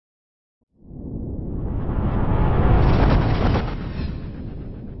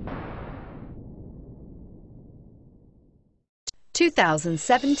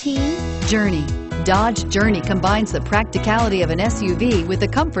2017 Journey. Dodge Journey combines the practicality of an SUV with the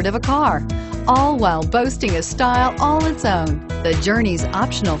comfort of a car, all while boasting a style all its own. The Journey's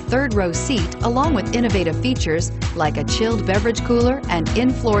optional third-row seat, along with innovative features like a chilled beverage cooler and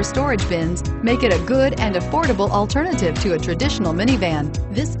in-floor storage bins, make it a good and affordable alternative to a traditional minivan.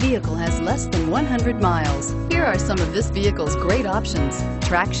 This vehicle has less than 100 miles. Here are some of this vehicle's great options: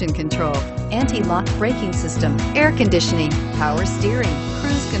 traction control, anti-lock braking system, air conditioning, power steering,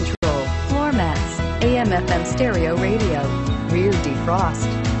 cruise control, floor mats, AM/FM stereo radio, rear defrost,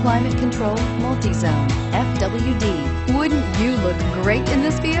 climate control, multi-zone, FWD. Wouldn't you look great in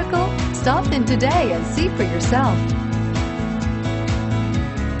this vehicle? Stop in today and see for yourself.